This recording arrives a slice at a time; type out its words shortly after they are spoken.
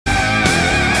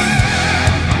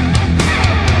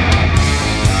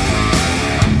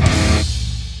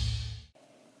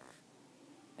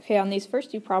Okay, on these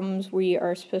first two problems, we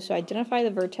are supposed to identify the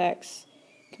vertex,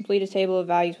 complete a table of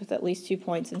values with at least 2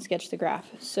 points, and sketch the graph.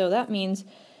 So that means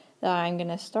that I'm going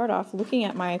to start off looking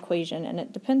at my equation, and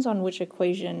it depends on which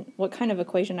equation, what kind of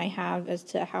equation I have as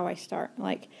to how I start.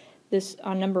 Like this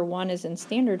on number 1 is in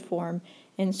standard form,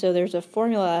 and so there's a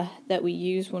formula that we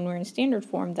use when we're in standard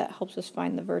form that helps us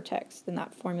find the vertex, and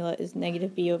that formula is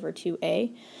negative b over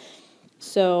 2a.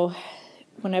 So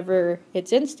whenever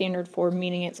it's in standard form,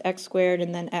 meaning it's x squared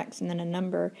and then x and then a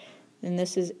number, then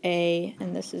this is a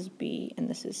and this is b and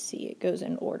this is c. It goes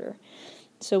in order.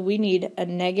 So we need a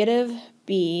negative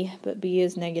b, but b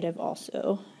is negative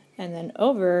also, and then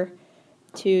over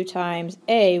 2 times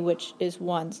a, which is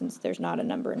 1 since there's not a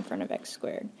number in front of x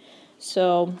squared.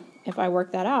 So if I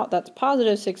work that out, that's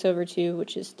positive 6 over 2,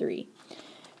 which is 3.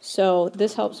 So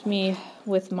this helps me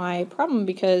with my problem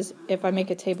because if I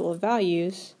make a table of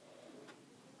values,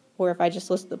 or if I just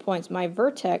list the points, my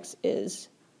vertex is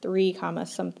 3 comma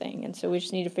something, and so we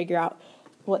just need to figure out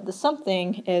what the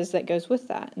something is that goes with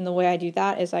that. And the way I do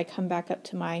that is I come back up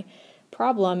to my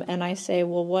problem and I say,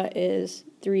 well, what is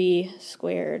 3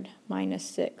 squared minus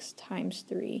 6 times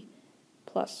 3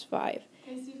 plus 5?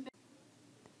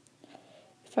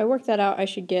 If I work that out, I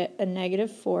should get a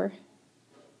negative 4.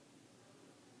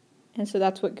 And so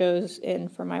that's what goes in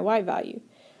for my y value.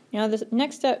 Now this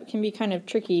next step can be kind of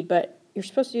tricky, but you're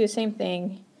supposed to do the same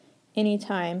thing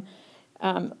anytime.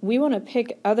 We want to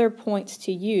pick other points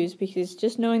to use because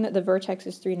just knowing that the vertex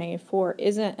is 3, negative 4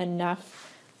 isn't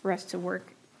enough for us to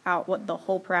work out what the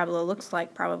whole parabola looks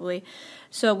like probably.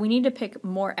 So we need to pick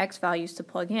more x values to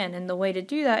plug in, and the way to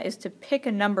do that is to pick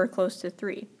a number close to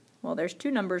 3. Well, there's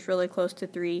 2 numbers really close to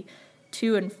 3,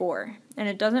 2 and 4. And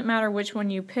it doesn't matter which one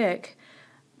you pick,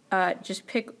 just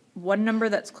pick one number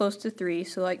that's close to 3,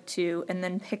 so like 2, and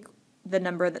then pick the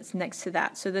number that's next to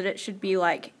that so that it should be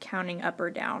like counting up or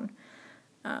down.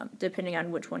 Depending on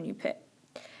which one you pick.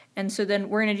 And so then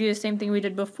we're going to do the same thing we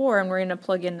did before, and we're going to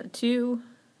plug in the 2,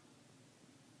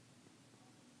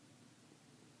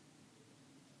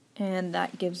 and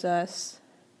that gives us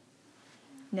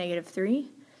negative 3,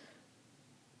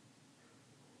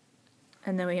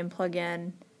 and then we can plug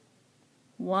in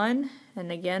 1,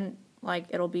 and again, like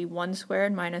it'll be 1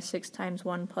 squared minus 6 times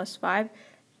 1 plus 5,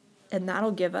 and that'll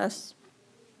give us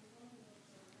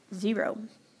 0.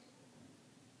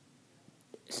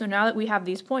 So now that we have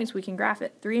these points, we can graph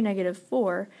it. 3, negative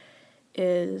 4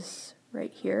 is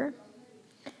right here.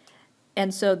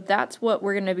 And so that's what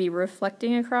we're going to be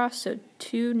reflecting across. So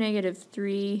 2, negative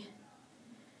 3,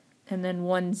 and then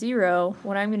 1, 0.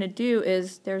 What I'm going to do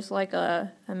is there's like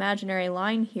a imaginary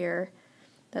line here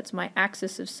that's my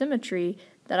axis of symmetry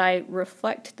that I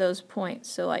reflect those points.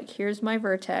 So like here's my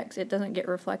vertex. It doesn't get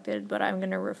reflected, but I'm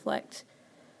going to reflect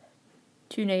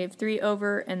 2, negative 3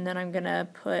 over, and then I'm going to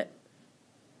put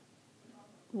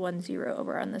 1, 0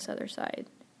 over on this other side.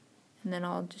 And then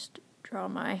I'll just draw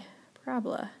my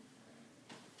parabola.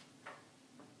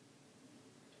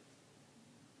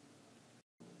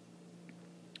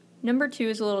 Number 2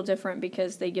 is a little different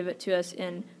because they give it to us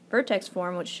in vertex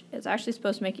form, which is actually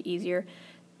supposed to make it easier.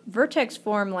 Vertex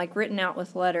form, like written out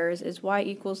with letters, is y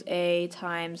equals a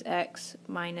times x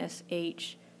minus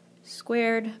h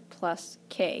squared plus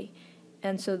k.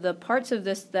 And so the parts of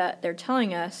this that they're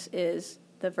telling us is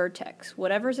the vertex.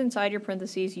 Whatever's inside your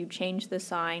parentheses, you change the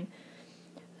sign.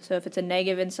 So if it's a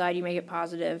negative inside, you make it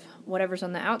positive. Whatever's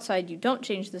on the outside, you don't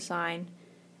change the sign.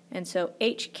 And so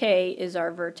HK is our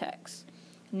vertex.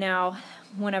 Now,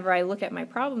 whenever I look at my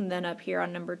problem then up here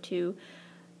on number 2,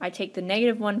 I take the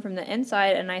negative 1 from the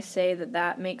inside and I say that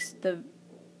that makes the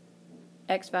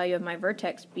x value of my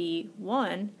vertex be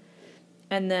 1.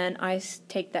 And then I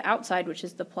take the outside, which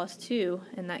is the plus 2,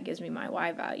 and that gives me my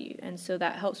y value. And so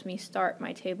that helps me start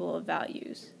my table of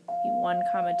values, 1,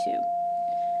 2.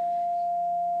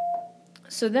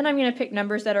 So then I'm going to pick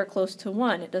numbers that are close to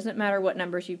 1. It doesn't matter what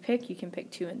numbers you pick. You can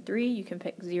pick 2 and 3. You can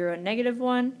pick 0 and negative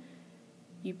 1.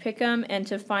 You pick them, and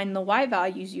to find the y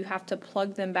values, you have to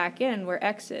plug them back in where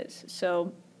x is.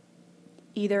 So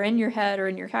either in your head or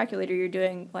in your calculator, you're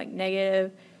doing like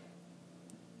negative,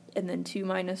 and then 2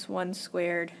 minus 1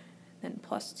 squared, then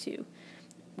plus 2.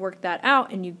 Work that out,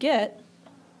 and you get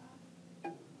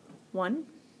 1.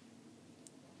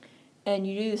 And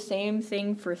you do the same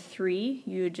thing for 3.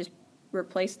 You would just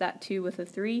replace that 2 with a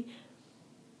 3,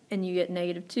 and you get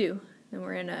negative 2. Then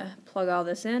we're going to plug all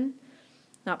this in.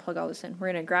 Not plug all this in.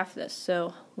 We're going to graph this.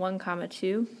 So 1,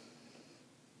 2,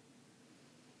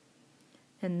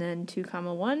 and then 2,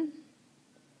 1,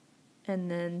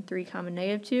 and then 3,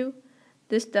 negative 2.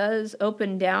 This does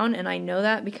open down, and I know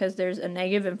that because there's a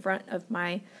negative in front of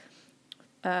my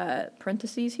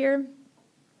parentheses here.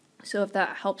 So if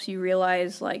that helps you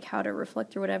realize like how to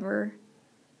reflect or whatever,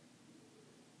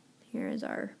 here is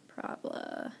our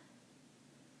parabola.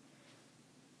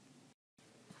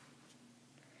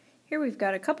 Here we've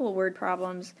got a couple of word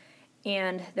problems,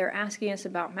 and they're asking us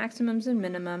about maximums and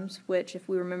minimums, which if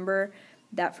we remember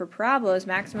that for parabolas,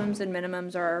 maximums and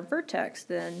minimums are our vertex,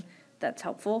 then that's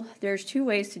helpful. There's two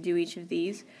ways to do each of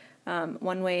these.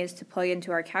 One way is to plug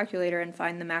into our calculator and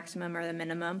find the maximum or the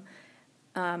minimum.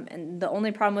 And the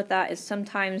only problem with that is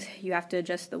sometimes you have to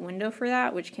adjust the window for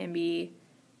that, which can be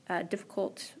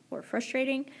difficult or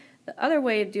frustrating. The other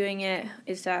way of doing it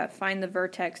is to find the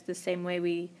vertex the same way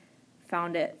we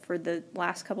found it for the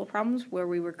last couple problems where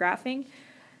we were graphing.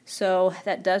 So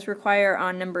that does require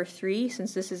on number 3,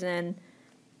 since this is in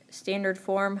standard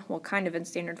form, well, kind of in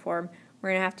standard form,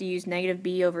 we're going to have to use negative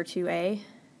b over 2a.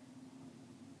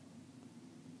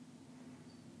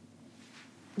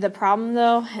 The problem,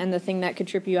 though, and the thing that could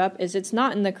trip you up, is it's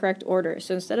not in the correct order.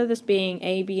 So instead of this being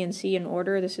A, B, and C in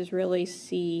order, this is really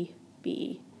C,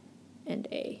 B, and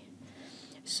A.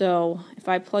 So if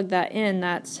I plug that in,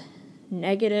 that's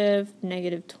negative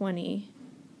 20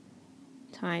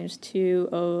 times 2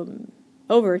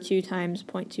 over 2 times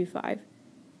 0.25,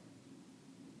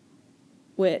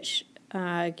 which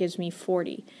gives me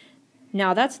 40.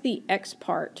 Now that's the x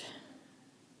part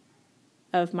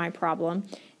of my problem.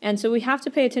 And so we have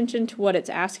to pay attention to what it's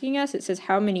asking us. It says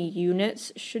how many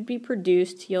units should be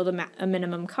produced to yield a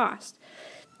minimum cost.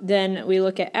 Then we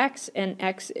look at x, and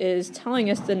x is telling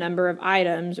us the number of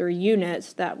items or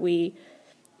units that we,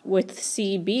 with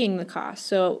C being the cost.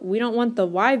 So we don't want the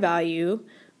y value,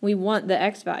 we want the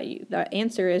x value. The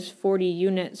answer is 40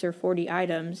 units or 40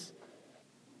 items.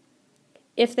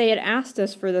 If they had asked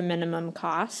us for the minimum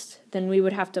cost, then we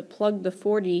would have to plug the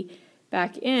 40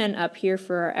 back in up here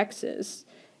for our x's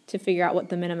to figure out what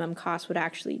the minimum cost would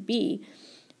actually be.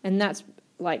 And that's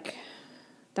like,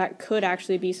 that could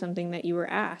actually be something that you were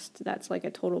asked. That's like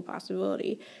a total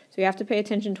possibility. So you have to pay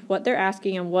attention to what they're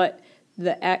asking and what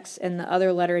the x and the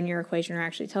other letter in your equation are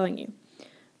actually telling you.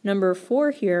 Number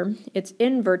 4 here, it's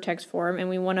in vertex form, and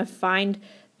we want to find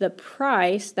the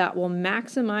price that will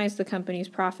maximize the company's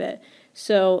profit.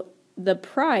 So the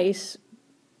price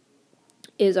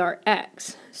is our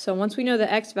x. So once we know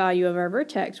the x value of our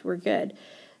vertex, we're good.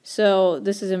 So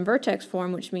this is in vertex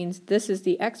form, which means this is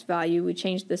the x value. We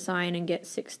change the sign and get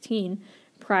 16.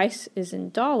 Price is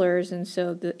in dollars, and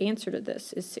so the answer to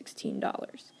this is $16.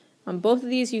 On both of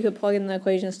these, you could plug in the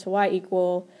equations to y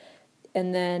equal,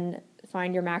 and then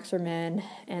find your max or min,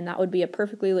 and that would be a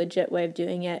perfectly legit way of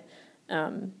doing it.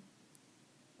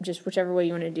 Just whichever way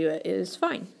you want to do it is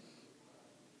fine.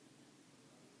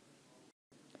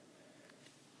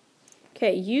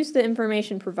 Okay, use the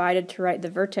information provided to write the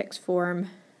vertex form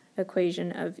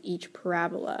equation of each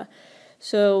parabola.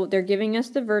 So they're giving us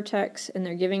the vertex and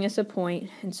they're giving us a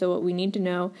point, and so what we need to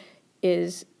know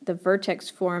is the vertex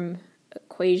form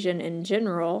equation in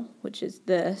general, which is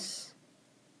this.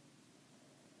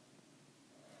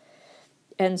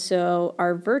 And so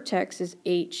our vertex is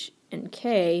h and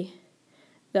k.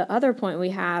 The other point we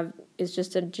have is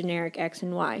just a generic x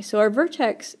and y. So our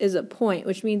vertex is a point,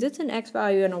 which means it's an x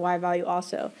value and a y value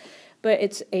also. But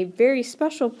it's a very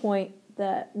special point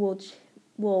that will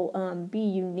be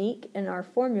unique in our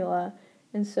formula.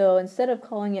 And so instead of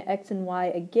calling it x and y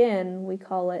again, we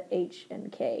call it h and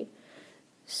k.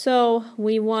 So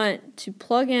we want to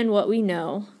plug in what we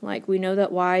know. Like we know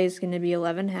that y is going to be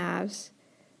 11 halves.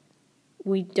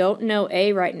 We don't know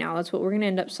a right now. That's what we're going to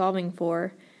end up solving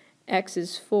for. X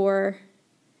is 4,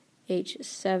 h is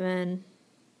 7,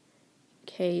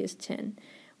 k is 10.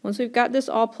 Once we've got this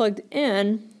all plugged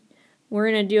in, we're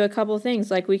going to do a couple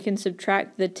things. Like we can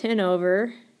subtract the 10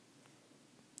 over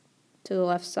to the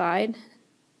left side.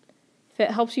 If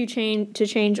it helps you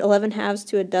change 11 halves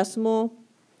to a decimal,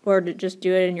 or to just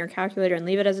do it in your calculator and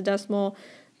leave it as a decimal,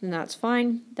 then that's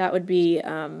fine. That would be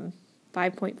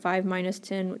 5.5 minus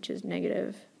 10, which is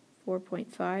negative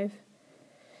 4.5.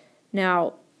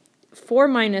 Now, 4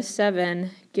 minus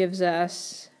 7 gives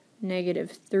us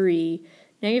negative 3.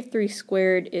 Negative 3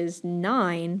 squared is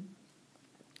 9,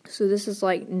 so this is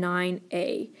like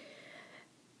 9a.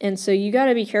 And so you got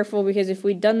to be careful, because if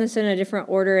we'd done this in a different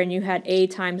order and you had a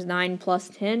times 9 plus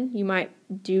 10, you might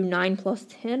do 9 plus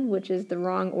 10, which is the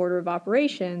wrong order of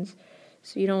operations,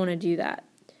 so you don't want to do that.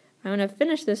 I'm going to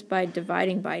finish this by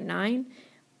dividing by 9,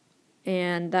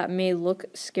 and that may look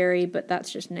scary, but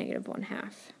that's just negative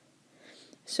 1/2.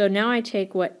 So now I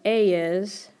take what a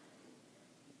is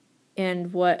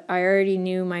and what I already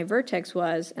knew my vertex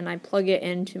was, and I plug it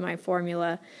into my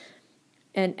formula,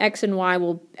 and x and y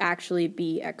will actually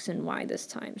be x and y this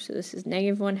time. So this is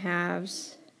negative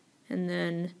 1/2, and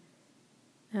then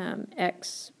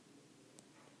x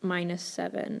minus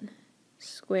 7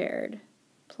 squared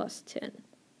plus 10.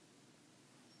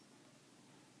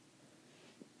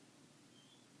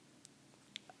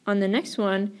 On the next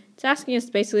one, it's asking us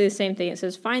basically the same thing. It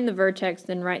says find the vertex,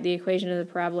 then write the equation of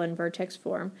the parabola in vertex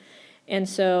form. And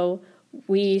so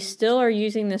we still are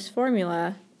using this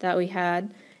formula that we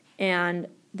had, and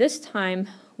this time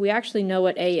we actually know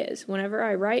what a is. Whenever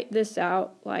I write this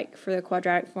out, like for the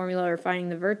quadratic formula or finding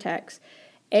the vertex,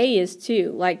 a is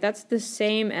 2. Like that's the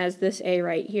same as this a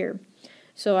right here.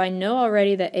 So I know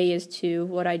already that a is 2.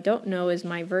 What I don't know is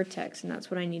my vertex, and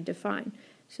that's what I need to find.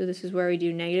 So this is where we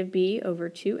do negative b over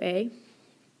 2a.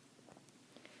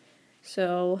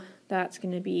 So that's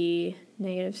going to be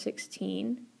negative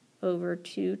 16 over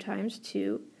 2 times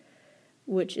 2,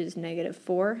 which is negative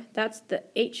 4. That's the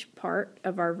h part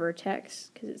of our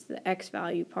vertex, because it's the x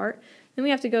value part. Then we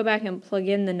have to go back and plug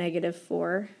in the negative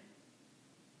 4.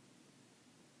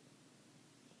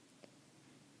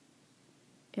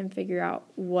 And figure out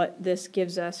what this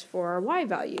gives us for our y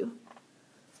value,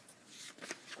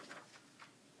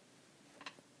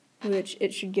 which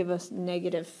it should give us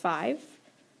negative 5.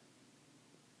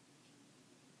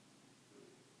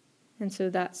 And so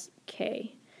that's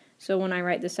k. So when I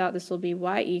write this out, this will be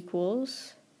y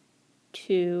equals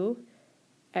 2x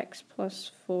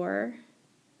plus 4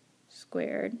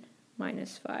 squared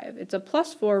minus 5. It's a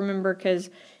plus 4, remember, because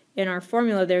in our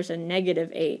formula there's a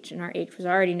negative h, and our h was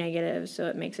already negative, so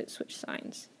it makes it switch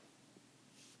signs.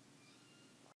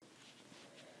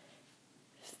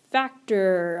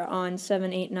 Factor on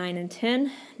 7, 8, 9, and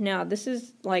 10. Now this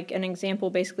is like an example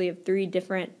basically of 3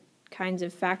 different kinds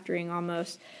of factoring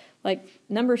almost. Like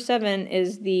number 7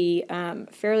 is the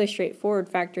fairly straightforward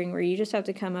factoring where you just have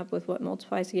to come up with what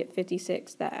multiplies to get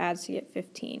 56 that adds to get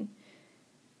 15.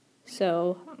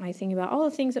 So I think about all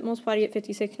the things that multiply to get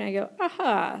 56 and I go,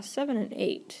 aha, 7 and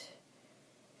 8.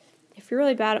 If you're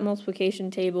really bad at multiplication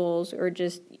tables or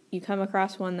just you come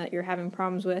across one that you're having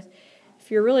problems with, if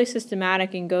you're really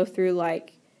systematic and go through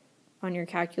like on your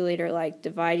calculator like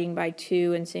dividing by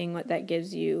 2 and seeing what that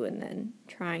gives you, and then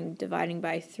trying dividing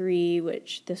by 3,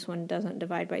 which this one doesn't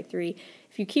divide by 3.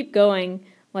 If you keep going,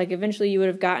 like eventually you would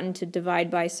have gotten to divide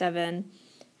by 7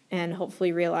 and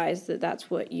hopefully realized that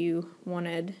that's what you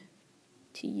wanted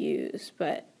to use,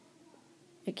 but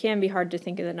it can be hard to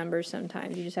think of the numbers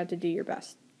sometimes. You just have to do your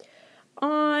best.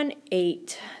 On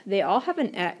 8, they all have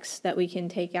an x that we can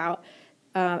take out.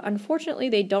 Unfortunately,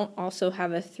 they don't also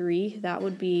have a 3. That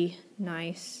would be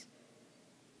nice,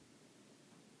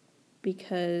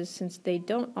 because since they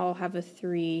don't all have a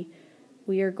 3,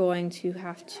 we are going to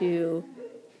have to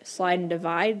slide and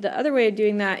divide. The other way of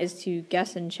doing that is to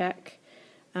guess and check.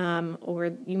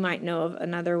 Or you might know of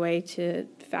another way to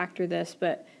factor this,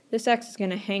 but this x is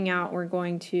going to hang out. We're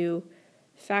going to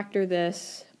factor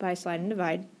this by slide and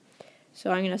divide. So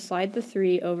I'm going to slide the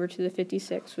 3 over to the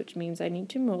 56, which means I need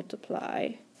to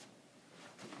multiply.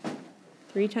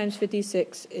 3 times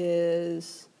 56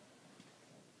 is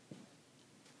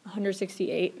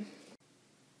 168.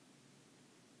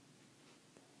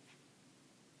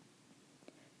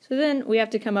 So then we have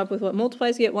to come up with what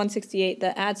multiplies to get 168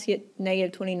 that adds to get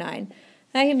negative 29.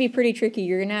 That can be pretty tricky.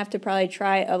 You're going to have to probably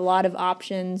try a lot of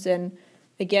options, and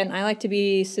again, I like to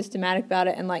be systematic about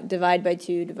it and like divide by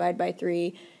 2, divide by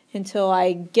 3 until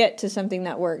I get to something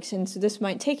that works. And so this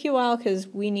might take you a while because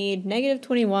we need negative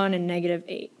 21 and negative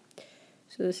 8.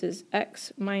 So this is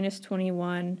x minus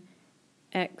 21,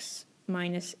 x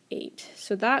minus 8.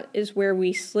 So that is where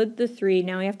we slid the 3.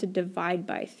 Now we have to divide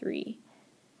by 3.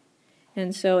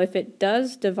 And so if it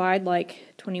does divide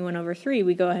like 21 over 3,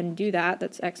 we go ahead and do that.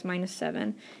 That's x minus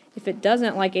 7. If it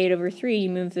doesn't, like 8 over 3, you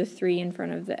move the 3 in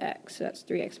front of the x. So that's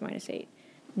 3x minus 8.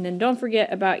 And then don't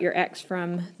forget about your x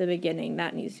from the beginning.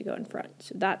 That needs to go in front.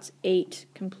 So that's 8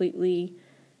 completely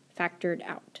factored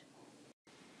out.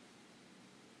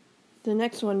 The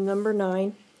next one, number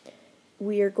 9,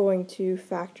 we are going to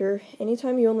factor.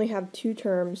 Anytime you only have 2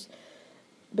 terms,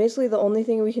 basically the only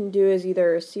thing we can do is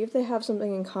either see if they have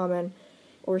something in common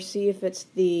or see if it's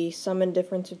the sum and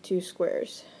difference of 2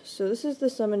 squares. So this is the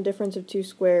sum and difference of 2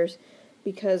 squares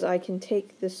because I can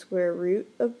take the square root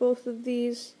of both of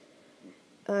these.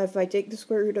 If I take the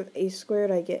square root of a squared,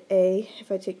 I get a.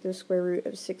 If I take the square root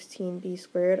of 16b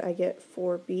squared, I get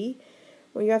 4b.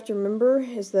 What you have to remember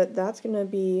is that that's going to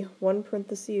be one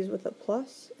parentheses with a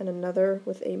plus and another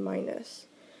with a minus.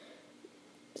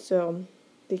 So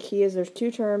the key is there's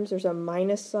 2 terms, there's a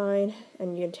minus sign,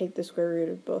 and you can take the square root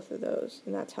of both of those,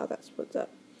 and that's how that splits up.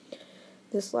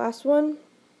 This last one,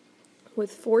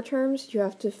 with 4 terms, you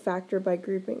have to factor by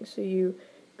grouping. So you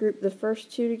group the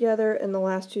first 2 together and the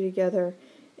last 2 together,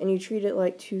 and you treat it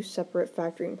like two separate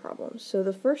factoring problems. So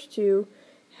the first two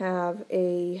have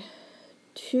a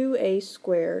 2a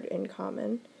squared in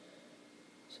common.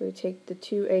 So we take the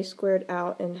 2a squared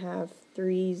out and have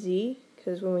 3z,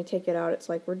 because when we take it out it's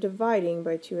like we're dividing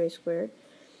by 2a squared,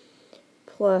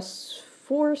 plus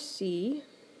 4c.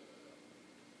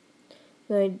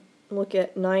 Then I look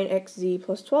at 9xz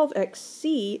plus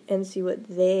 12xc and see what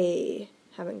they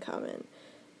have in common.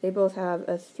 They both have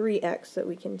a 3x that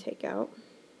we can take out.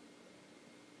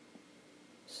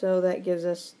 So that gives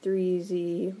us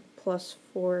 3z plus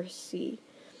 4c.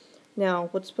 Now,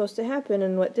 what's supposed to happen,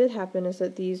 and what did happen, is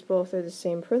that these both are the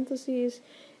same parentheses,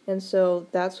 and so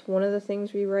that's one of the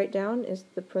things we write down, is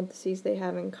the parentheses they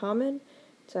have in common.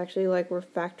 It's actually like we're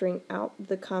factoring out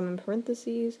the common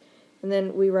parentheses, and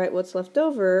then we write what's left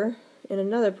over in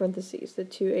another parentheses, the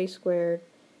 2a squared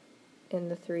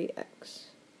and the 3x.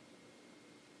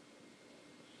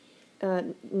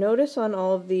 Notice on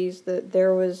all of these that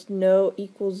there was no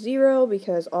equals 0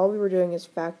 because all we were doing is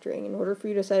factoring. In order for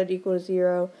you to set it equal to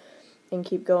 0 and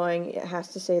keep going, it has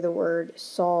to say the word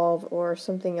solve or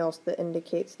something else that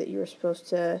indicates that you are supposed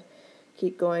to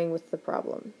keep going with the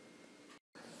problem.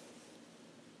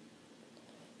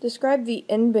 Describe the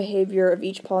end behavior of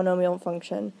each polynomial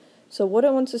function. So what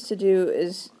it wants us to do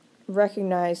is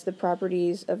recognize the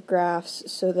properties of graphs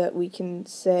so that we can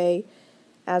say,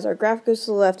 as our graph goes to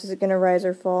the left, is it going to rise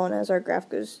or fall? And as our graph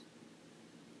goes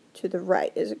to the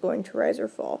right, is it going to rise or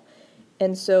fall?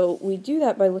 And so we do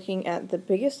that by looking at the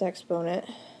biggest exponent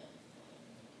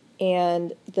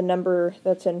and the number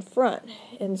that's in front.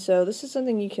 And so this is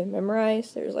something you can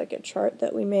memorize. There's like a chart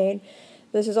that we made.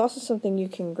 This is also something you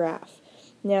can graph.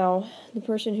 Now, the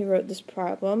person who wrote this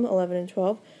problem, 11 and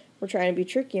 12, we're trying to be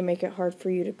tricky and make it hard for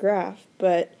you to graph,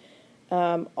 but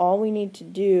all we need to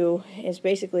do is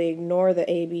basically ignore the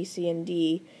A, B, C, and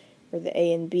D, or the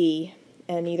A and B,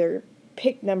 and either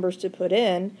pick numbers to put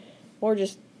in, or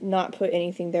just not put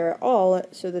anything there at all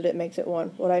so that it makes it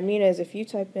 1. What I mean is, if you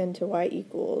type into y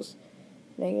equals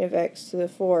negative x to the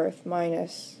 4th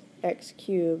minus x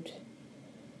cubed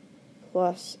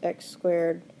plus x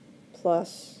squared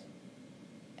plus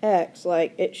x,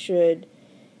 like it should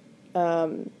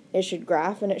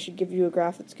graph, and it should give you a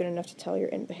graph that's good enough to tell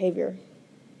your end behavior.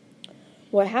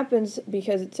 What happens,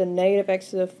 because it's a negative x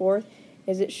to the 4th,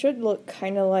 is it should look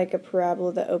kind of like a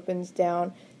parabola that opens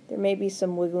down. There may be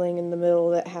some wiggling in the middle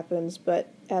that happens, but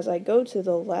as I go to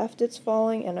the left it's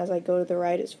falling, and as I go to the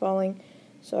right it's falling,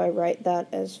 so I write that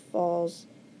as falls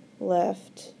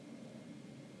left,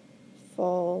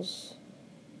 falls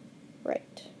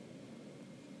right.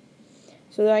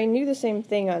 So I knew the same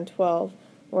thing on 12,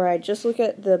 where I just look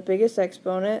at the biggest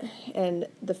exponent and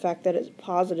the fact that it's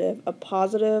positive. A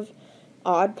positive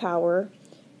odd power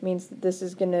means that this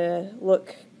is going to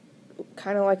look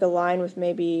kind of like a line with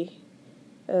maybe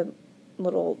a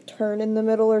little turn in the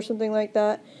middle or something like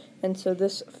that, and so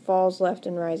this falls left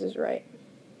and rises right.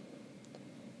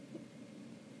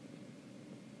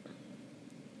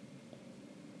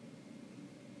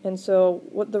 And so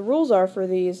what the rules are for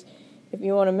these, if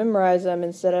you want to memorize them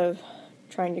instead of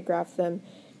trying to graph them,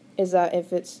 is that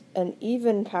if it's an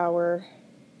even power,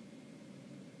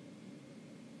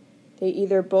 they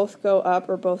either both go up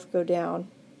or both go down.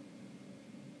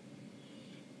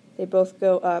 They both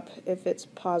go up if it's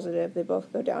positive, they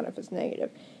both go down if it's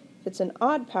negative. If it's an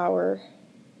odd power,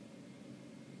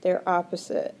 they're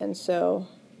opposite, and so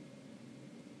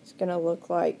it's going to look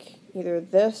like either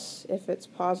this if it's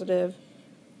positive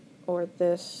or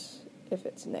this if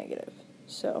it's negative.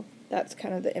 So that's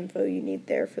kind of the info you need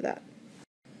there for that.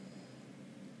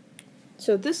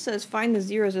 So this says find the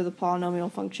zeros of the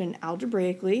polynomial function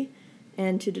algebraically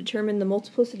and to determine the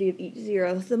multiplicity of each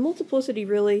zero. The multiplicity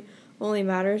really only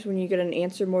matters when you get an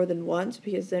answer more than once,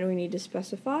 because then we need to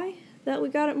specify that we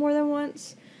got it more than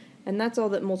once, and that's all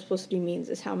that multiplicity means,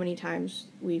 is how many times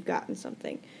we've gotten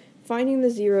something. Finding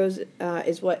the zeros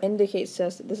is what indicates to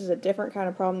us that this is a different kind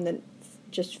of problem than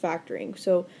just factoring.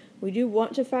 So we do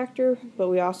want to factor, but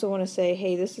we also want to say,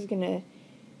 hey, this is going to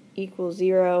equal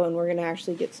 0, and we're going to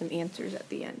actually get some answers at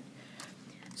the end.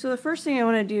 So the first thing I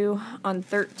want to do on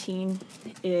 13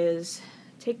 is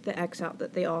take the x out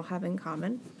that they all have in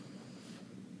common.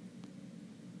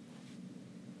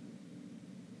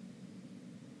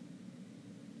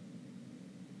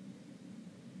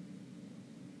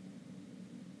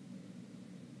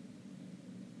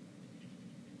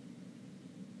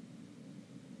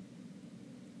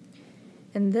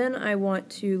 And then I want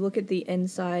to look at the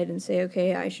inside and say,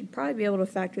 okay, I should probably be able to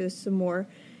factor this some more.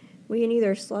 We can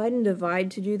either slide and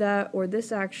divide to do that, or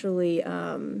this actually,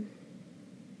 no,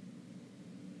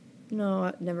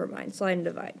 never mind, slide and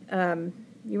divide.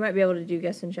 you might be able to do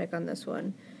guess and check on this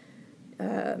one,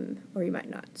 or you might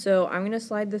not. So I'm going to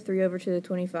slide the 3 over to the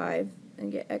 25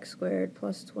 and get x squared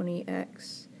plus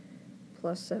 20x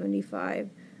plus 75.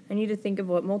 I need to think of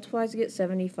what multiplies to get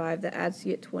 75 that adds to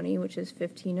get 20, which is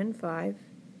 15 and 5.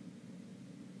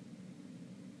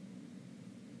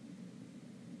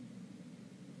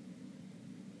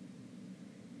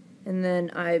 And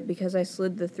then because I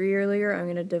slid the 3 earlier, I'm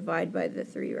going to divide by the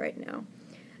 3 right now.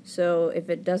 So if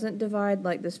it doesn't divide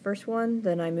like this first one,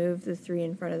 then I move the 3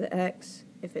 in front of the x.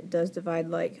 If it does divide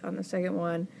like on the second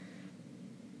one,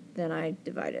 then I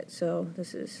divide it. So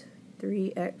this is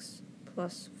 3x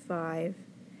plus 5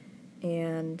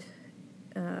 and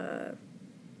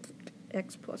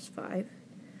x plus 5.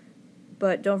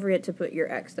 But don't forget to put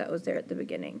your x that was there at the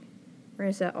beginning. We're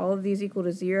going to set all of these equal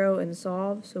to 0 and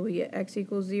solve, so we get x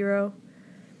equals 0.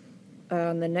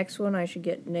 On the next one, I should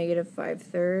get negative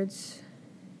 5/3,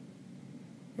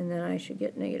 and then I should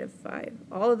get negative 5.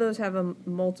 All of those have a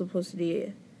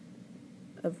multiplicity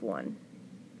of 1.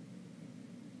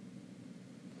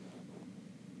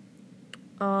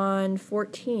 On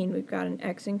 14, we've got an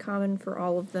x in common for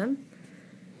all of them.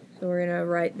 So we're going to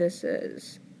write this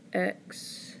as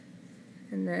x,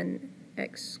 and then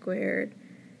x squared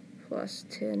plus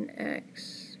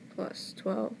 10x plus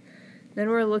 12. Then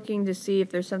we're looking to see if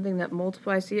there's something that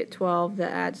multiplies to get 12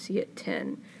 that adds to get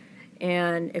 10.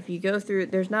 And if you go through,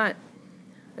 there's not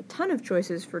a ton of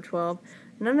choices for 12.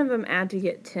 None of them add to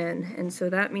get 10. And so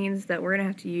that means that we're going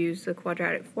to have to use the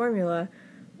quadratic formula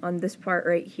on this part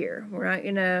right here. We're not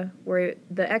going to worry,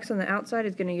 the x on the outside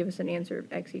is going to give us an answer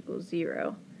of x equals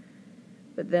 0.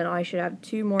 But then I should have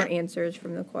 2 more answers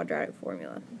from the quadratic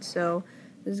formula. So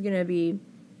this is going to be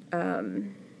A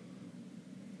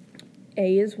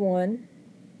is 1,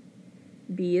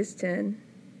 B is 10,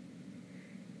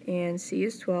 and C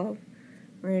is 12.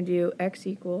 We're going to do x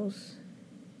equals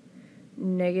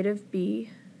negative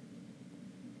b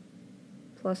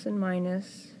plus and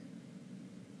minus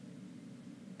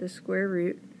the square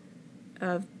root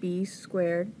of b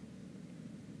squared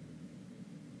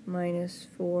minus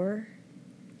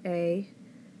 4ac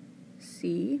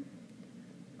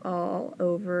all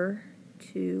over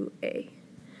 2a.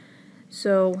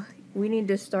 So we need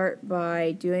to start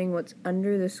by doing what's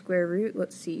under the square root.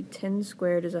 Let's see, 10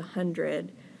 squared is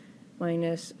 100,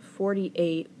 minus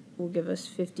 48 will give us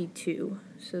 52.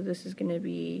 So this is going to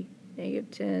be negative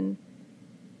 10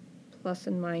 plus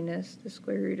and minus the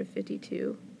square root of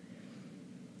 52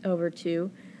 over 2.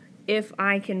 If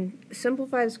I can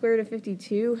simplify the square root of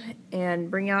 52 and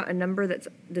bring out a number that's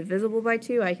divisible by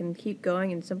 2, I can keep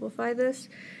going and simplify this.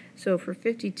 So for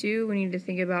 52, we need to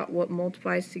think about what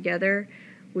multiplies together,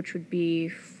 which would be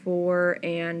 4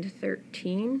 and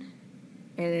 13.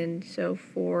 And so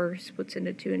 4 splits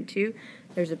into 2 and 2.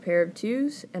 There's a pair of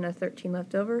 2's and a 13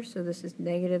 left over, so this is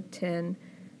negative 10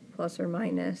 plus or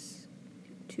minus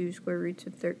 2 square roots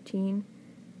of 13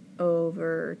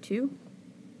 over 2.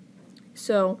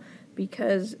 So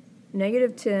because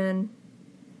negative 10,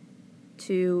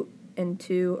 2, and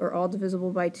 2 are all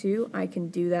divisible by 2, I can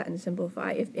do that and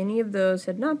simplify. If any of those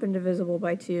had not been divisible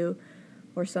by 2,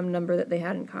 or some number that they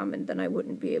had in common, then I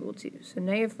wouldn't be able to. So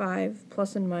negative 5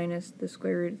 plus and minus the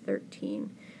square root of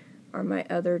 13 are my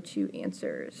other 2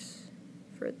 answers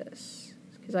for this.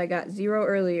 Because I got 0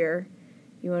 earlier,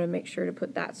 you want to make sure to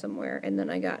put that somewhere, and then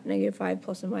I got negative 5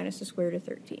 plus and minus the square root of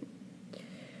 13.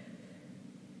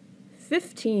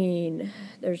 15,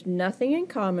 there's nothing in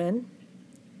common.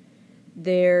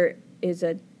 There is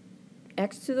a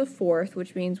x to the 4th,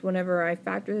 which means whenever I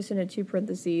factor this into 2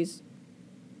 parentheses,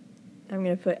 I'm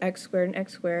going to put x squared and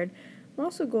x squared. I'm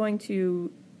also going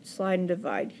to slide and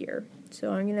divide here.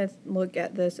 So I'm going to look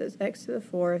at this as x to the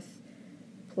 4th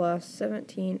plus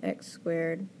 17x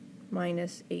squared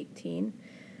minus 18.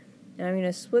 And I'm going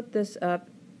to split this up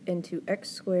into x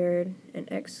squared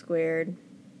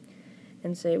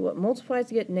and say what multiplies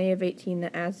to get negative 18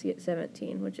 that adds to get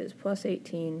 17, which is plus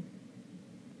 18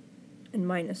 and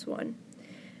minus 1.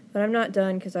 But I'm not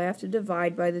done because I have to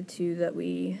divide by the 2 that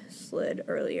we slid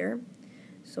earlier.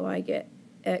 So I get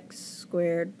x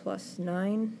squared plus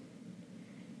 9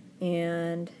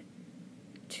 and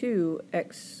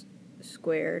 2x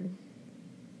squared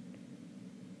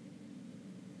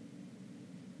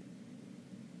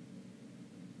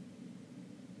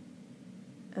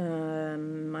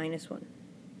minus 1.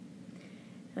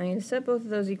 I'm going to set both of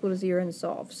those equal to 0 and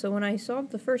solve. So when I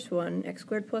solve the first one, x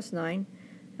squared plus 9,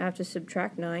 I have to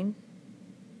subtract 9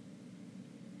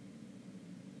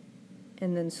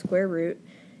 and then square root.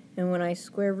 And when I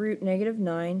square root negative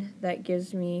 9, that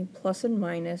gives me plus and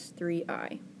minus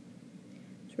 3i.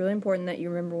 So we're really important that you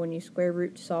remember when you square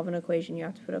root to solve an equation, you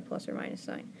have to put a plus or minus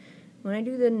sign. When I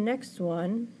do the next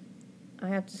one, I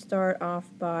have to start off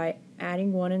by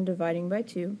adding 1 and dividing by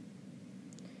 2.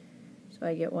 So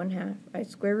I get 1/2. I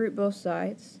square root both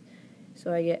sides.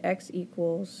 So I get x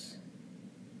equals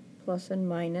plus and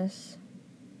minus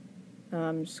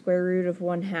square root of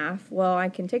 1/2. Well, I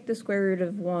can take the square root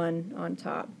of 1 on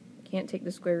top. Can't take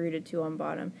the square root of 2 on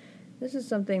bottom. This is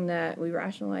something that we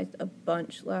rationalized a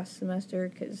bunch last semester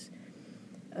because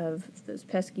of those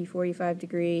pesky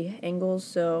 45-degree angles.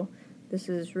 So this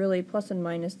is really plus and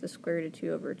minus the square root of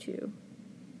 2 over 2,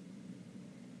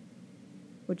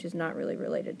 which is not really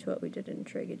related to what we did in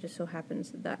trig. It just so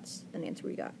happens that that's an answer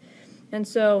we got. And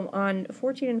so on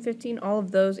 14 and 15, all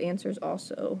of those answers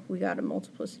also, we got a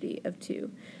multiplicity of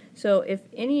 2. So if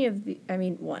any of the,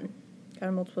 1, got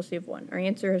a multiplicity of 1. Our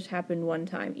answer has happened one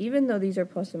time. Even though these are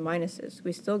plus and minuses,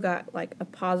 we still got like a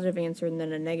positive answer and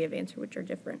then a negative answer, which are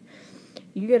different.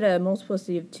 You get a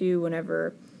multiplicity of 2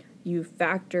 whenever you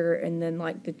factor and then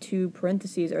like the two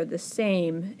parentheses are the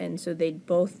same, and so they'd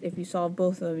both, if you solve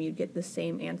both of them, you'd get the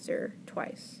same answer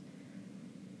twice.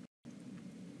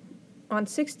 On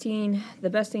 16, the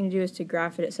best thing to do is to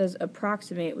graph it. It says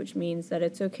approximate, which means that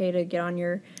it's okay to get on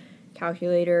your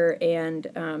calculator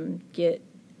and get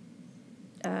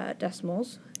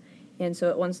decimals. And so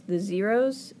it wants the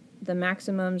zeros, the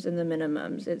maximums, and the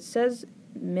minimums. It says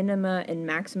minima and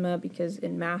maxima because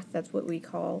in math that's what we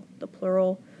call the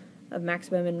plural of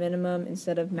maximum and minimum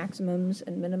instead of maximums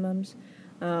and minimums.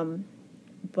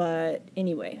 But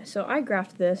anyway, so I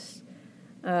graphed this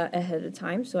ahead of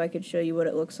time so I could show you what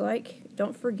it looks like.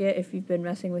 Don't forget, if you've been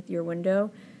messing with your window,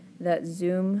 that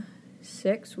Zoom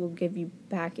 6 will give you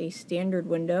back a standard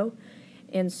window.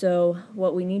 And so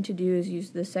what we need to do is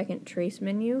use the second trace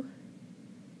menu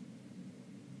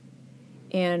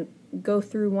and go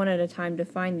through one at a time to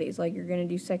find these. Like you're going to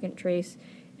do second trace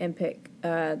and pick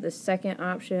the second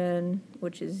option,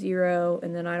 which is 0,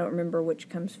 and then I don't remember which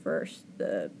comes first,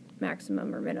 the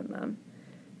maximum or minimum.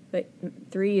 But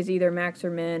 3 is either max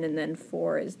or min, and then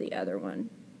 4 is the other one.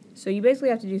 So you basically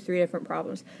have to do 3 different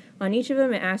problems. On each of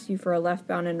them, it asks you for a left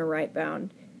bound and a right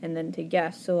bound, and then to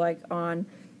guess. So like on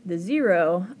the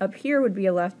 0, up here would be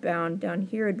a left bound, down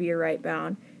here would be a right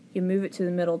bound. You move it to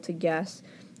the middle to guess.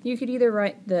 You could either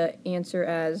write the answer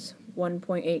as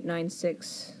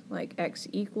 1.896, like x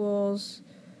equals,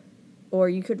 or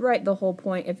you could write the whole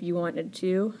point if you wanted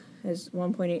to, as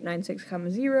 1.896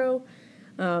 comma 0,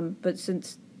 but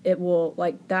since it will,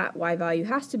 like that y value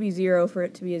has to be 0 for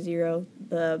it to be a 0,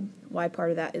 the y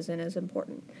part of that isn't as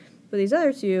important. But these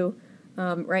other two,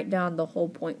 write down the whole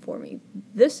point for me.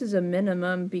 This is a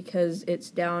minimum because it's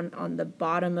down on the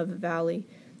bottom of a valley.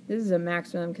 This is a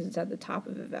maximum because it's at the top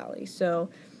of a valley. So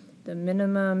the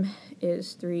minimum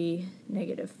is 3,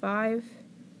 -5,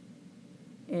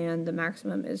 and the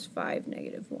maximum is 5,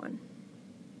 -1.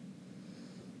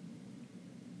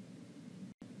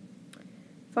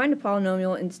 Find a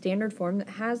polynomial in standard form that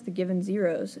has the given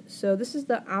zeros. So this is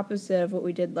the opposite of what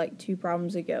we did like 2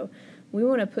 problems ago. We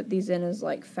want to put these in as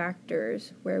like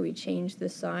factors where we change the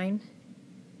sign.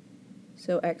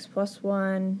 So x plus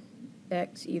 1,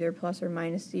 x either plus or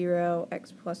minus 0,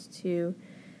 x plus 2.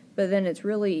 But then it's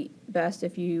really best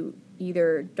if you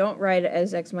either don't write it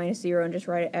as x minus 0 and just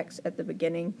write it x at the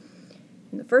beginning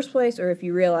in the first place, or if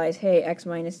you realize, hey, x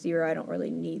minus 0, I don't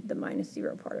really need the minus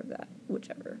 0 part of that,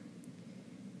 whichever.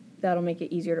 That'll make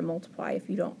it easier to multiply if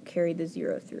you don't carry the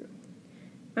 0 through.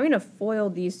 I'm going to FOIL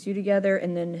these two together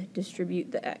and then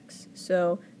distribute the x.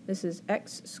 So this is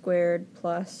x squared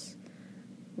plus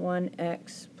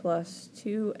 1x plus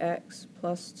 2x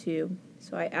plus 2.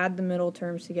 So I add the middle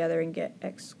terms together and get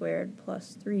x squared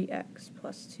plus 3x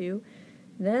plus 2.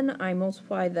 Then I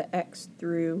multiply the x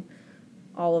through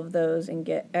all of those and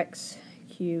get x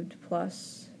cubed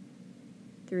plus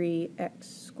 3x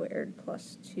squared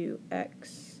plus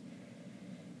 2x.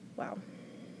 Wow.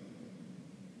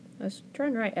 I was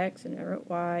trying to write x and I wrote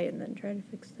y and then tried to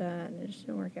fix that and it just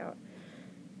didn't work out.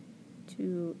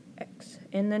 2x.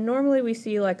 And then normally we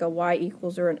see like a y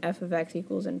equals or an f of x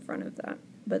equals in front of that,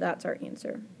 but that's our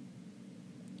answer.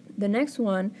 The next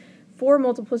one, 4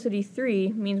 multiplicity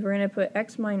 3, means we're going to put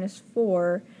x minus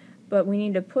 4, but we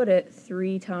need to put it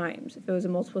 3 times. If it was a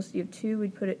multiplicity of 2,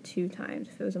 we'd put it 2 times.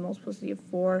 If it was a multiplicity of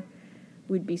 4,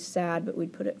 we'd be sad, but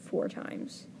we'd put it 4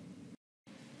 times.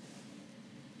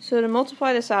 So to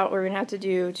multiply this out, we're going to have to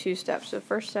do 2 steps. The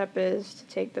first step is to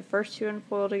take the first 2 and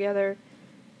FOIL together.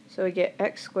 So we get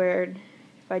x squared.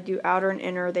 If I do outer and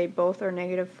inner, they both are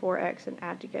 -4x and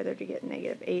add together to get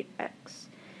 -8x.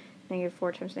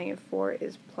 -4 times -4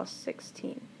 is plus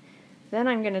 16. Then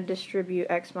I'm going to distribute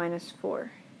x minus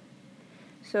 4.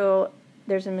 So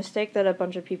there's a mistake that a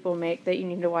bunch of people make that you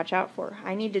need to watch out for.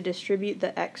 I need to distribute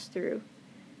the x through,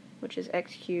 which is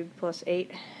x cubed plus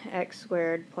 8x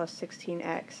squared plus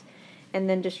 16x, and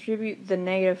then distribute the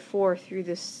 -4 through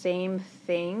the same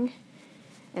thing,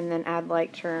 and then add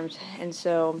like terms. And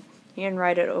so you can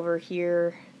write it over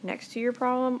here next to your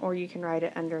problem, or you can write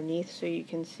it underneath so you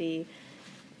can see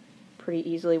pretty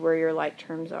easily where your like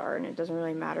terms are, and it doesn't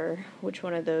really matter which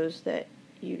one of those that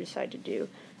you decide to do.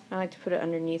 I like to put it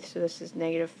underneath, so this is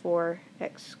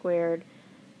 -4x squared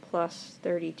plus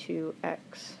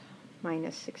 32x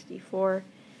minus 64.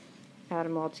 Add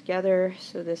them all together,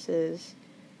 so this is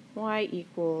y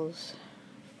equals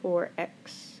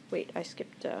 4x, wait, I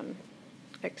skipped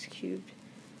x cubed,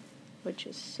 which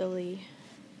is silly,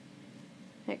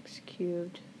 x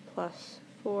cubed plus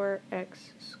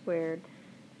 4x squared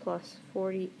plus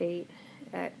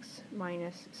 48x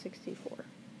minus 64.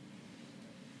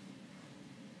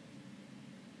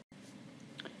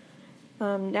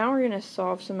 Now we're going to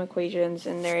solve some equations,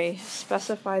 and they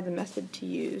specify the method to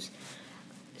use.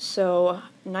 So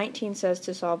 19 says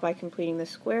to solve by completing the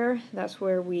square. That's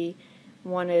where we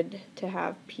wanted to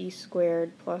have p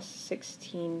squared plus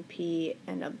 16p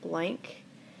and a blank,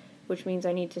 which means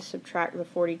I need to subtract the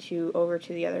 42 over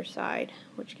to the other side,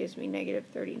 which gives me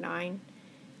 -39. And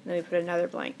then we put another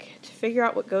blank. To figure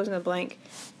out what goes in the blank,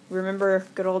 remember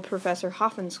good old Professor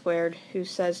Hoffen squared, who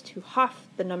says to half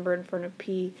the number in front of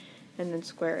p and then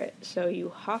square it. So you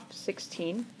half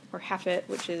 16, or half it,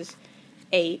 which is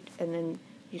 8, and then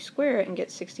you square it and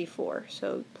get 64.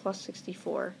 So plus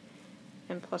 64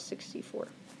 and plus 64.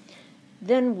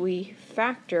 Then we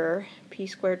factor p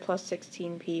squared plus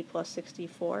 16p plus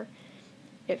 64.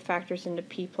 It factors into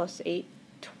p plus 8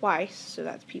 twice, so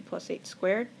that's p plus 8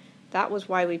 squared. That was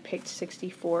why we picked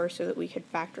 64, so that we could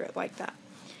factor it like that.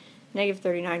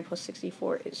 -39 plus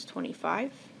 64 is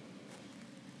 25.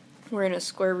 We're going to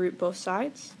square root both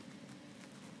sides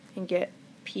and get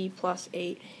p plus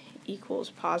 8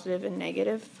 equals positive and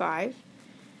 -5,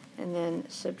 and then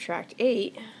subtract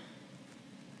 8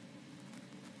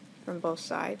 from both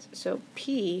sides. So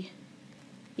p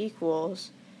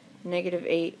equals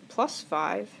 -8 plus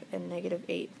 5 and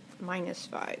 -8 minus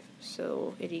 5.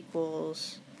 So it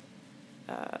equals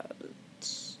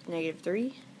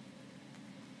 -3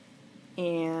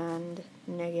 and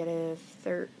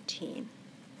 -13.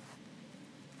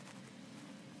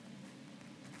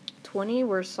 20,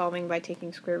 we're solving by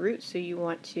taking square roots, so you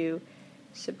want to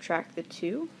subtract the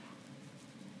 2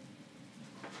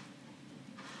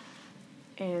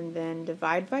 and then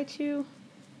divide by 2,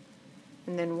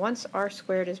 and then once r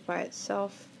squared is by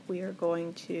itself, we are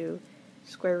going to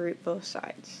square root both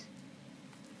sides.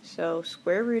 So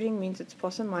square rooting means it's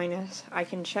plus and minus. I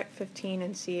can check 15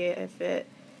 and see if it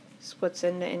splits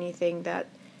into anything that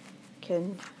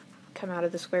can come out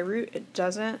of the square root. It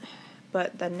doesn't,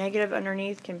 but the negative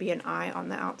underneath can be an I on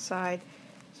the outside.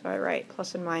 So I write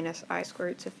plus and minus I square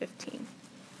roots of 15.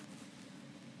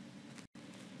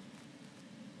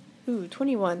 Ooh,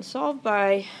 21. Solve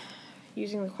by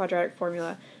using the quadratic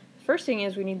formula. The first thing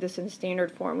is we need this in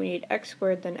standard form. We need x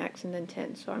squared, then x, and then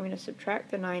 10. So I'm going to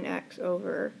subtract the 9x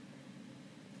over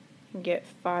and get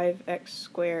 5x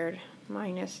squared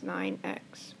minus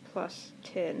 9x plus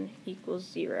 10 equals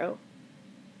 0.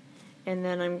 And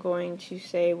then I'm going to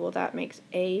say, well, that makes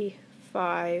A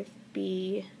 5,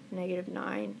 B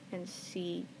 -9, and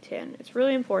C 10. It's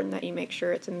really important that you make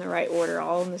sure it's in the right order,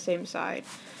 all on the same side,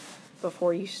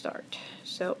 before you start.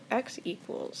 So x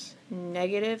equals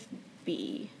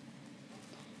 -b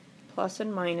plus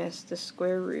and minus the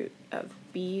square root of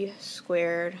b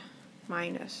squared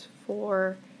minus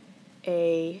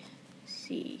 4ac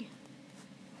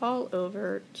all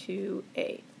over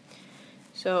 2a.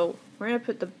 So we're going to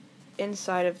put the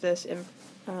inside of this in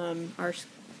our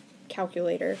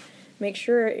calculator. Make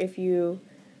sure if you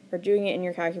are doing it in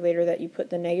your calculator that you put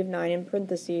the -9 in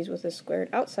parentheses with a squared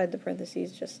outside the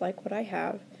parentheses, just like what I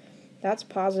have. That's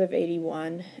positive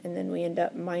 81, and then we end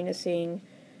up minusing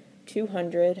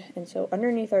 200, and so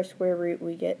underneath our square root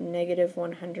we get negative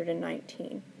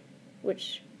 119,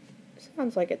 which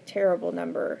sounds like a terrible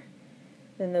number.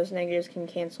 Then those negatives can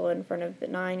cancel in front of the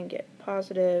 9 and get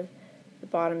positive. The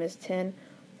bottom is 10.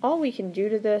 All we can do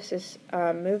to this is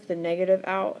move the negative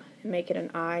out and make it an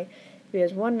I,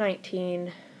 because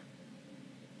 119,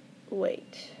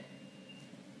 wait,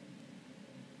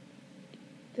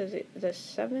 does the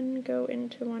 7 go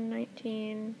into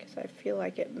 119? Because I feel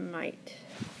like it might.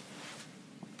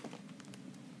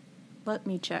 Let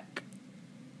me check.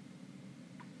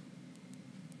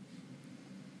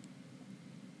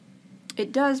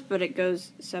 It does, but it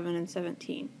goes 7 and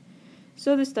 17.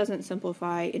 So this doesn't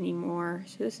simplify anymore.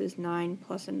 So this is 9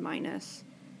 plus and minus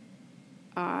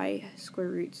I square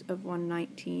roots of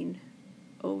 119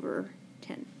 over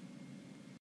 10.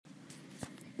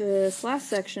 This last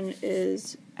section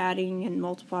is adding and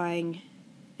multiplying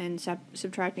and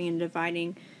subtracting and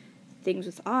dividing things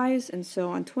with i's. And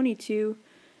so on 22,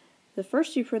 the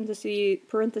first two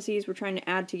parentheses we're trying to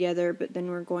add together, but then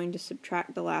we're going to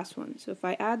subtract the last one. So if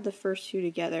I add the first two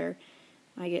together,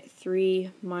 I get 3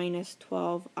 minus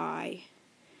 12i.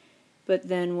 But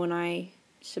then when I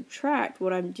subtract,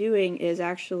 what I'm doing is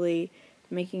actually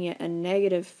making it a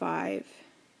negative 5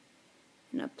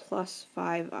 and a plus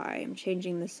 5i. I'm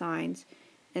changing the signs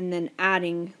and then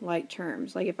adding like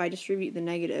terms. Like if I distribute the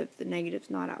negative's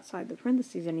not outside the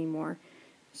parentheses anymore,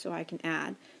 so I can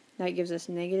add. That gives us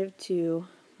negative 2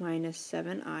 minus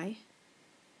 7i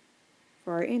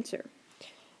for our answer.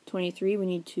 23, we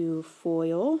need to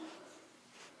FOIL.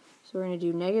 So we're going to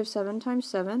do negative 7 times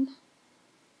 7,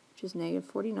 which is negative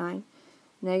 49.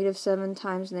 Negative 7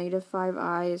 times negative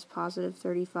 5i is positive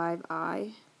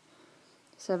 35i.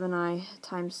 7i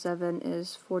times 7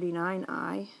 is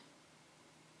 49i.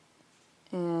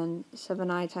 And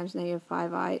 7i times negative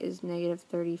 5i is negative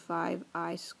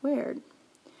 35i squared.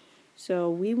 So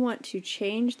we want to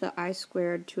change the I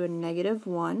squared to a negative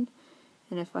 1.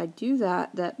 And if I do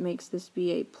that, that makes this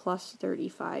be a plus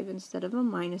 35 instead of a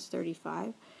minus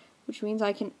 35, which means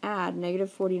I can add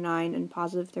negative 49 and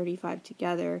positive 35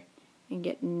 together and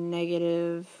get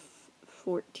negative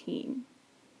 14.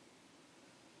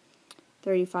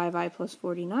 35i plus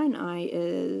 49i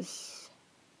is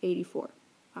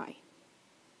 84i.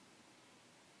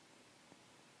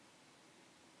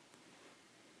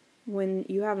 When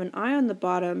you have an I on the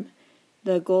bottom,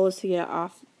 the goal is to get it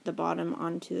off the bottom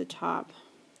onto the top.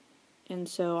 And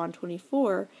so on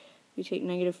 24, we take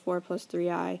negative 4 plus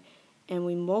 3i, and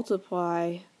we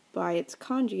multiply by its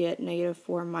conjugate, negative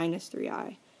 4 minus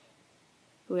 3i.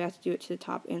 But we have to do it to the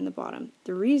top and the bottom.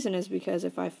 The reason is because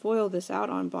if I FOIL this out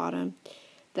on bottom,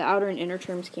 the outer and inner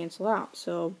terms cancel out.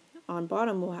 So on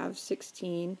bottom, we'll have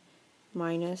 16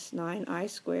 minus 9i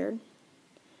squared.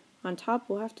 On top,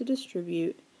 we'll have to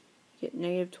distribute, get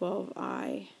negative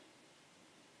 12i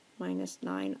minus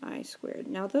 9i squared.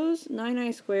 Now those 9i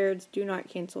squareds do not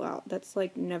cancel out. That's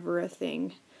like never a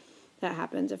thing that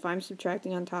happens. If I'm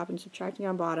subtracting on top and subtracting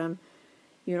on bottom,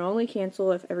 you can only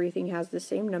cancel if everything has the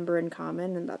same number in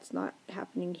common, and that's not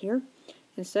happening here.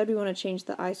 Instead, we want to change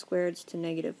the I squareds to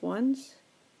negative 1s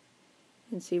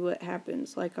and see what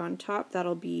happens. Like on top,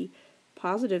 that'll be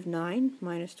positive 9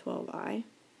 minus 12i.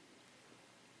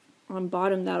 On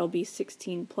bottom, that'll be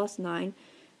 16 plus 9,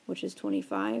 which is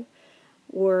 25.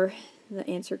 Or the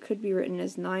answer could be written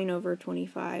as 9 over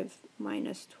 25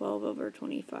 minus 12 over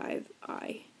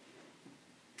 25i.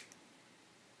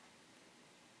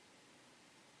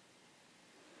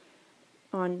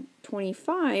 On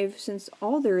 25, since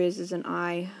all there is an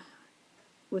I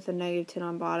with a negative 10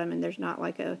 on bottom, and there's not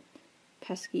like a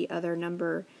pesky other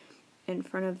number in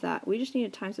front of that, we just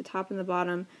need to times the top and the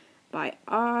bottom by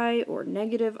I, or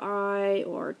negative I,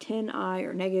 or 10I,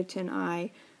 or negative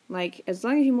 10I. Like, as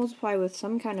long as you multiply with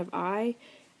some kind of I,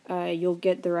 you'll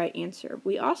get the right answer.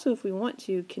 We also, if we want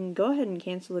to, can go ahead and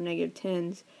cancel the negative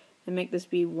 10s and make this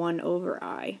be 1 over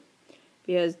I,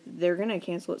 because they're going to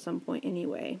cancel at some point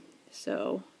anyway.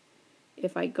 So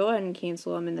if I go ahead and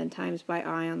cancel them and then times by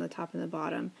I on the top and the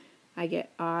bottom, I get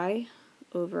I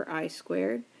over I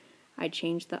squared. I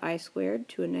change the I squared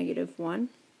to a negative 1,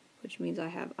 which means I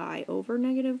have I over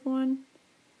negative 1,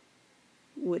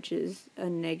 which is a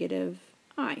negative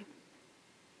I.